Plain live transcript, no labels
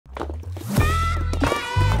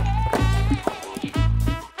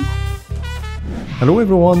Hello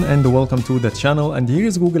everyone and welcome to the channel, and here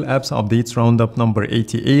is Google Apps Updates Roundup number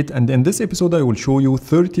 88, and in this episode I will show you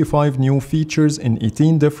 35 new features in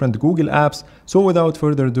 18 different Google apps. So without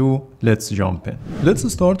further ado, let's jump in. Let's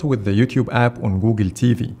start with the YouTube app on Google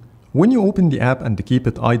TV. When you open the app and keep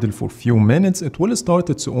it idle for a few minutes, it will start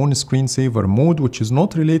its own screensaver mode, which is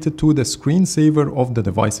not related to the screensaver of the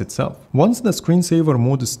device itself. Once the screensaver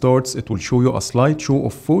mode starts, it will show you a slideshow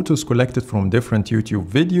of photos collected from different YouTube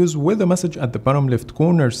videos with a message at the bottom left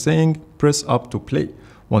corner saying press up to play.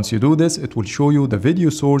 Once you do this, it will show you the video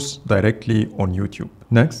source directly on YouTube.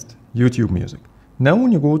 Next, YouTube Music. Now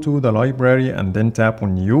when you go to the library and then tap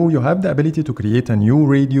on New, you have the ability to create a new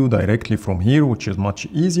radio directly from here, which is much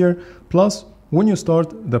easier. Plus, when you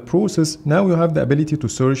start the process, now you have the ability to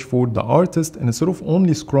search for the artist instead of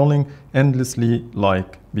only scrolling endlessly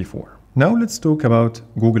like before. Now let's talk about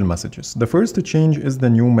Google Messages. The first change is the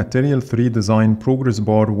new Material 3 design progress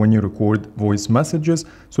bar when you record voice messages.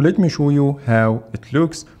 So let me show you how it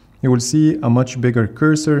looks. You will see a much bigger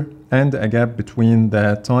cursor and a gap between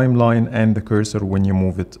the timeline and the cursor when you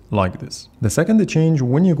move it like this. The second change,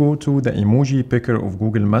 when you go to the emoji picker of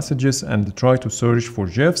Google Messages and try to search for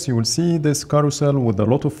GIFs, you will see this carousel with a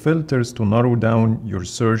lot of filters to narrow down your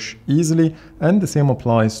search easily, and the same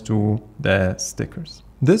applies to the stickers.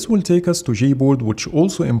 This will take us to Gboard, which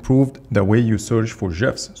also improved the way you search for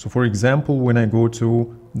GIFs. So for example, when I go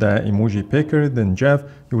to the emoji picker, then GIF,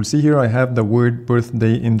 you will see here I have the word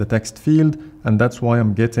birthday in the text field, and that's why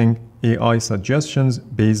I'm getting AI suggestions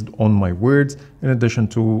based on my words in addition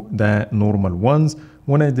to the normal ones.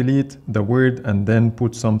 When I delete the word and then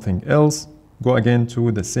put something else, go again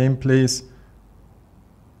to the same place,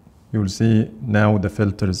 you will see now the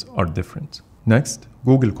filters are different. Next,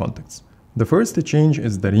 Google Contacts. The first change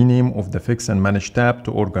is the rename of the Fix and Manage tab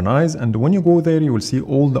to Organize, and when you go there you will see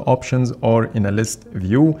all the options are in a list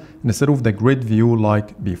view instead of the grid view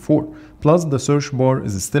like before. Plus the search bar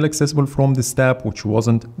is still accessible from this tab, which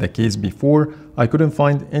wasn't the case before. I couldn't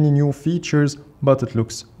find any new features, but it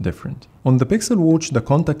looks different. On the Pixel Watch, the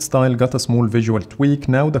contact style got a small visual tweak.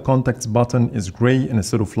 Now the contacts button is gray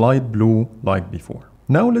instead of light blue like before.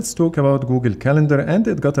 Now let's talk about Google Calendar, and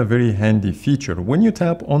it got a very handy feature. When you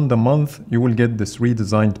tap on the month, you will get this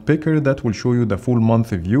redesigned picker that will show you the full month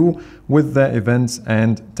view with the events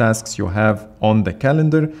and tasks you have on the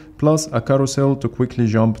calendar, plus a carousel to quickly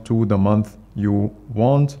jump to the month you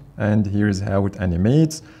want. And here's how it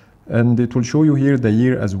animates. And it will show you here the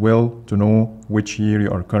year as well to know which year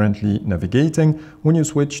you are currently navigating. When you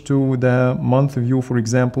switch to the month view, for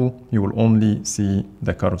example, you will only see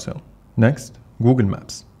the carousel. Next, Google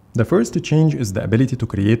Maps. The first change is the ability to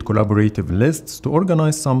create collaborative lists to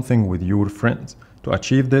organize something with your friends. To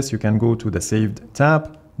achieve this, you can go to the Saved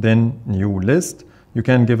tab, then New List. You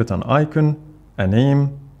can give it an icon, a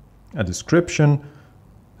name, a description,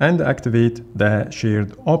 and activate the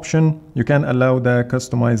shared option. You can allow the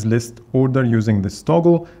customized list order using this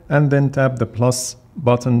toggle, and then tap the plus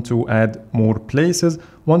button to add more places.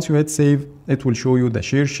 Once you hit save, it will show you the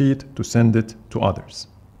share sheet to send it to others.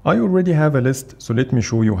 I already have a list, so let me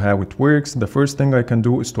show you how it works. The first thing I can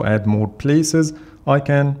do is to add more places. I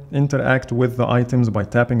can interact with the items by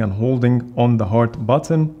tapping and holding on the heart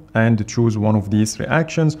button and choose one of these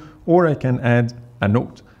reactions, or I can add a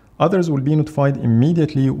note. Others will be notified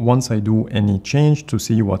immediately once I do any change to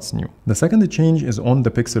see what's new. The second change is on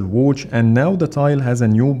the Pixel Watch, and now the tile has a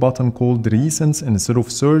new button called Recents instead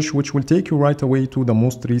of Search, which will take you right away to the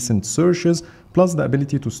most recent searches, plus the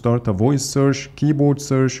ability to start a voice search, keyboard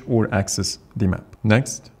search, or access the map.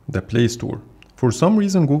 Next, the Play Store. For some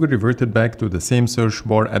reason, Google reverted back to the same search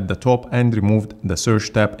bar at the top and removed the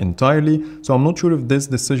search tab entirely. So I'm not sure if this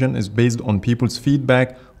decision is based on people's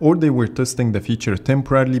feedback or they were testing the feature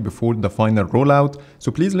temporarily before the final rollout.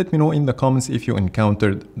 So please let me know in the comments if you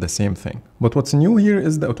encountered the same thing. But what's new here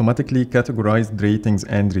is the automatically categorized ratings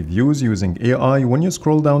and reviews using AI. When you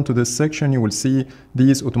scroll down to this section, you will see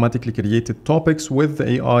these automatically created topics with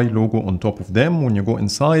the AI logo on top of them. When you go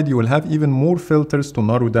inside, you will have even more filters to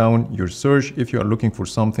narrow down your search if you are looking for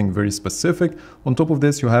something very specific. On top of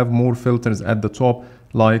this, you have more filters at the top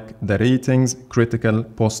like the ratings, critical,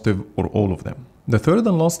 positive, or all of them. The third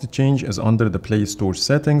and last change is under the Play Store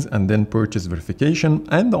settings and then purchase verification,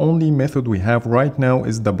 and the only method we have right now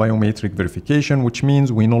is the biometric verification, which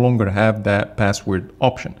means we no longer have the password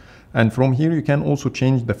option. And from here you can also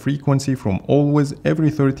change the frequency from always, every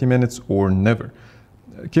 30 minutes, or never.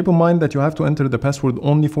 Keep in mind that you have to enter the password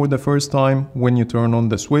only for the first time when you turn on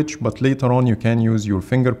the switch, but later on you can use your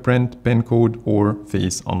fingerprint, PIN code, or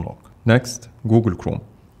face unlock. Next, Google Chrome.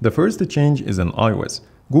 The first change is in iOS.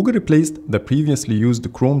 Google replaced the previously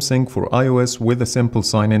used Chrome Sync for iOS with a simple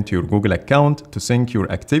sign-in to your Google account to sync your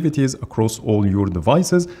activities across all your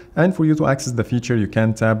devices. And for you to access the feature, you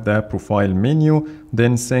can tap the profile menu,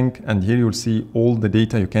 then sync, and here you'll see all the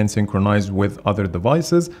data you can synchronize with other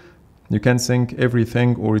devices. You can sync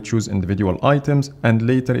everything or choose individual items, and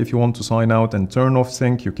later if you want to sign out and turn off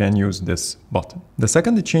sync, you can use this button. The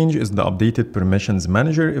second change is the updated permissions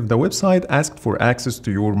manager. If the website asked for access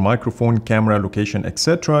to your microphone, camera, location,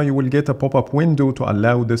 etc., you will get a pop-up window to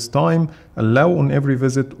allow this time, allow on every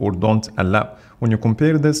visit, or don't allow. When you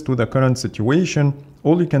compare this to the current situation,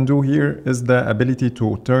 all you can do here is the ability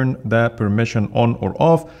to turn the permission on or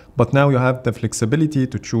off, but now you have the flexibility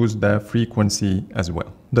to choose the frequency as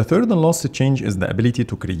well. The third and last change is the ability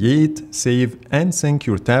to create, save, and sync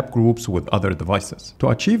your tab groups with other devices. To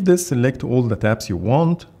achieve this, select all the tabs you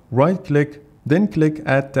want, right-click, then click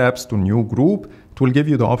Add Tabs to New Group. It will give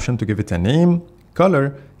you the option to give it a name,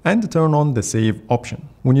 color, and turn on the save option.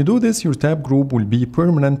 When you do this, your tab group will be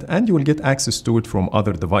permanent and you will get access to it from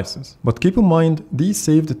other devices. But keep in mind, these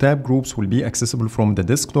saved tab groups will be accessible from the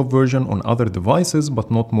desktop version on other devices, but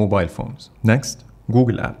not mobile phones. Next,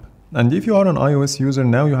 Google app. And if you are an iOS user,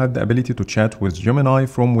 now you have the ability to chat with Gemini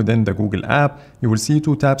from within the Google app. You will see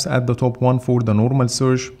two tabs at the top, one for the normal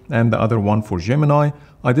search and the other one for Gemini.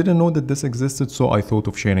 I didn't know that this existed, so I thought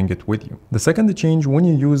of sharing it with you. The second change, when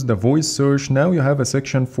you use the voice search, now you have a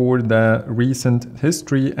section for the recent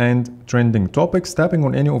history and trending topics. Tapping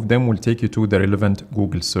on any of them will take you to the relevant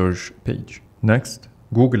Google search page. Next,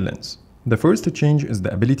 Google Lens. The first change is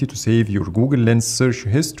the ability to save your Google Lens search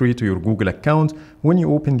history to your Google account. When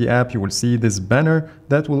you open the app, you will see this banner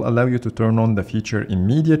that will allow you to turn on the feature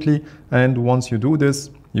immediately. And once you do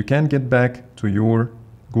this, you can get back to your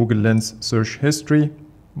Google Lens search history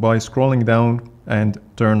by scrolling down and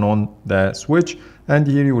turn on the switch. And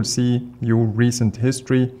here you will see your recent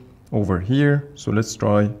history over here. So let's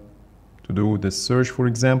try to do this search, for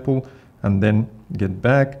example, and then get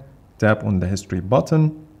back, tap on the history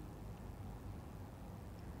button.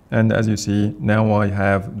 And as you see, now I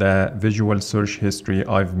have the visual search history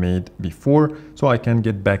I've made before, so I can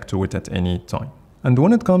get back to it at any time. And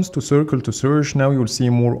when it comes to circle to search, now you'll see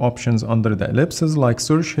more options under the ellipses like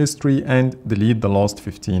search history and delete the last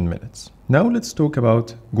 15 minutes. Now let's talk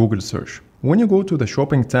about Google search. When you go to the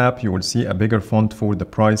shopping tab, you will see a bigger font for the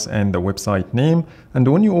price and the website name. And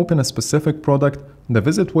when you open a specific product, the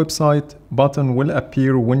visit website button will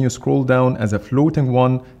appear when you scroll down as a floating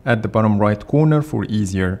one at the bottom right corner for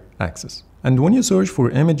easier access. And when you search for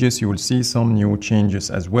images, you will see some new changes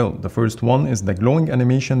as well. The first one is the glowing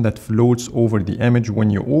animation that floats over the image when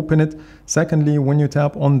you open it. Secondly, when you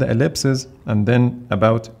tap on the ellipses and then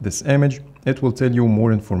about this image, it will tell you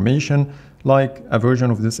more information, like a version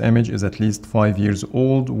of this image is at least 5 years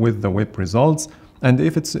old with the web results. And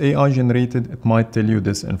if it's AI generated, it might tell you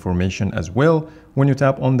this information as well. When you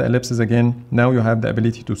tap on the ellipses again, now you have the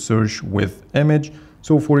ability to search with image.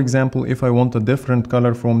 So for example, if I want a different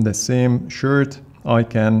color from the same shirt, I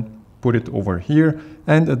can put it over here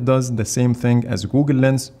and it does the same thing as Google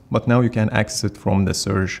Lens, but now you can access it from the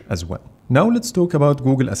search as well. Now let's talk about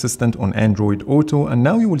Google Assistant on Android Auto, and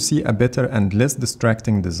now you will see a better and less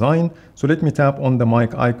distracting design. So let me tap on the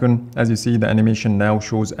mic icon. As you see, the animation now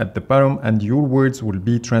shows at the bottom and your words will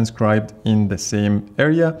be transcribed in the same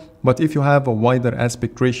area. But if you have a wider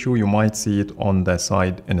aspect ratio, you might see it on the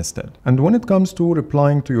side instead. And when it comes to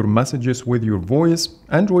replying to your messages with your voice,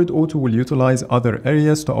 Android Auto will utilize other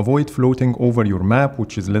areas to avoid floating over your map,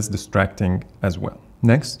 which is less distracting as well.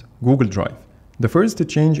 Next, Google Drive. The first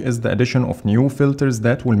change is the addition of new filters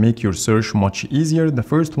that will make your search much easier. The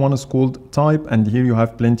first one is called Type, and here you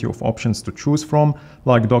have plenty of options to choose from,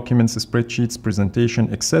 like documents, spreadsheets,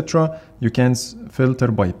 presentation, etc. You can filter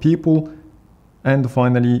by people. And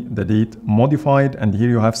finally, the date modified, and here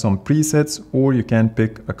you have some presets, or you can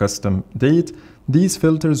pick a custom date. These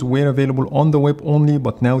filters were available on the web only,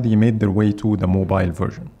 but now they made their way to the mobile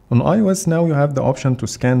version. On iOS, now you have the option to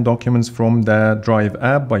scan documents from the Drive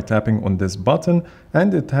app by tapping on this button,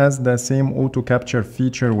 and it has the same auto capture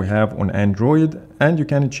feature we have on Android, and you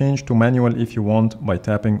can change to manual if you want by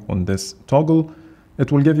tapping on this toggle.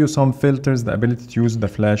 It will give you some filters, the ability to use the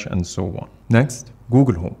flash, and so on. Next,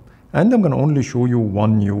 Google Home. And I'm going to only show you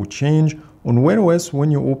one new change. On Wear OS, when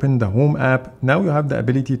you open the Home app, now you have the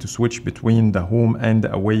ability to switch between the home and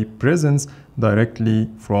the away presence directly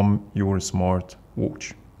from your smart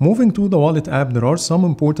watch. Moving to the Wallet app, there are some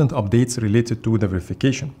important updates related to the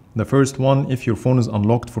verification. The first one, if your phone is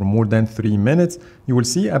unlocked for more than 3 minutes, you will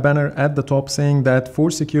see a banner at the top saying that for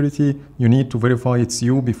security, you need to verify it's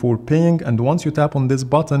you before paying, and once you tap on this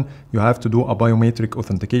button, you have to do a biometric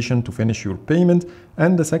authentication to finish your payment.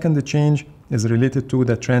 And the second change is related to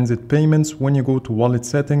the transit payments. When you go to wallet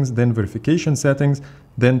settings, then verification settings,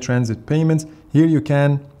 then transit payments, here you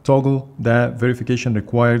can toggle the verification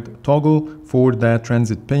required toggle for the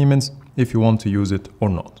transit payments if you want to use it or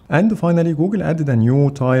not. And finally, Google added a new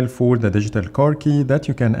tile for the digital car key that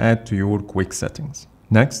you can add to your quick settings.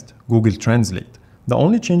 Next, Google Translate. The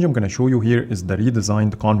only change I'm going to show you here is the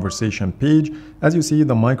redesigned conversation page. As you see,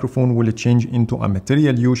 the microphone will change into a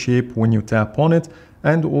material U shape when you tap on it.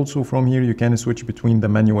 And also from here, you can switch between the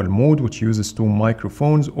manual mode, which uses 2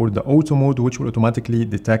 microphones, or the auto mode, which will automatically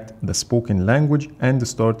detect the spoken language and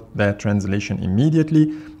start the translation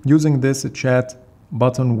immediately. Using this chat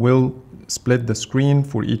button will split the screen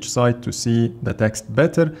for each side to see the text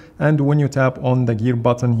better. And when you tap on the gear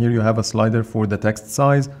button here, you have a slider for the text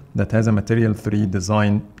size that has a Material 3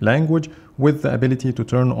 design language with the ability to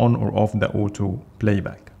turn on or off the auto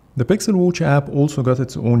playback. The Pixel Watch app also got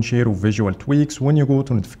its own share of visual tweaks. When you go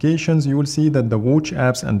to notifications, you will see that the watch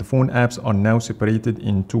apps and the phone apps are now separated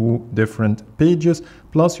in 2 different pages.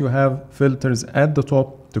 Plus you have filters at the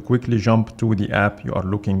top to quickly jump to the app you are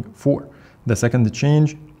looking for. The second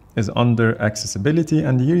change is under accessibility,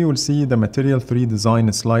 and here you will see the Material 3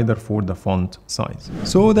 design slider for the font size.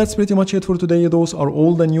 So that's pretty much it for today. Those are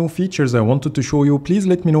all the new features I wanted to show you. Please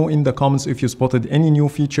let me know in the comments if you spotted any new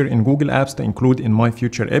feature in Google Apps to include in my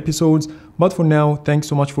future episodes. But for now, thanks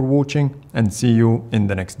so much for watching and see you in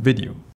the next video.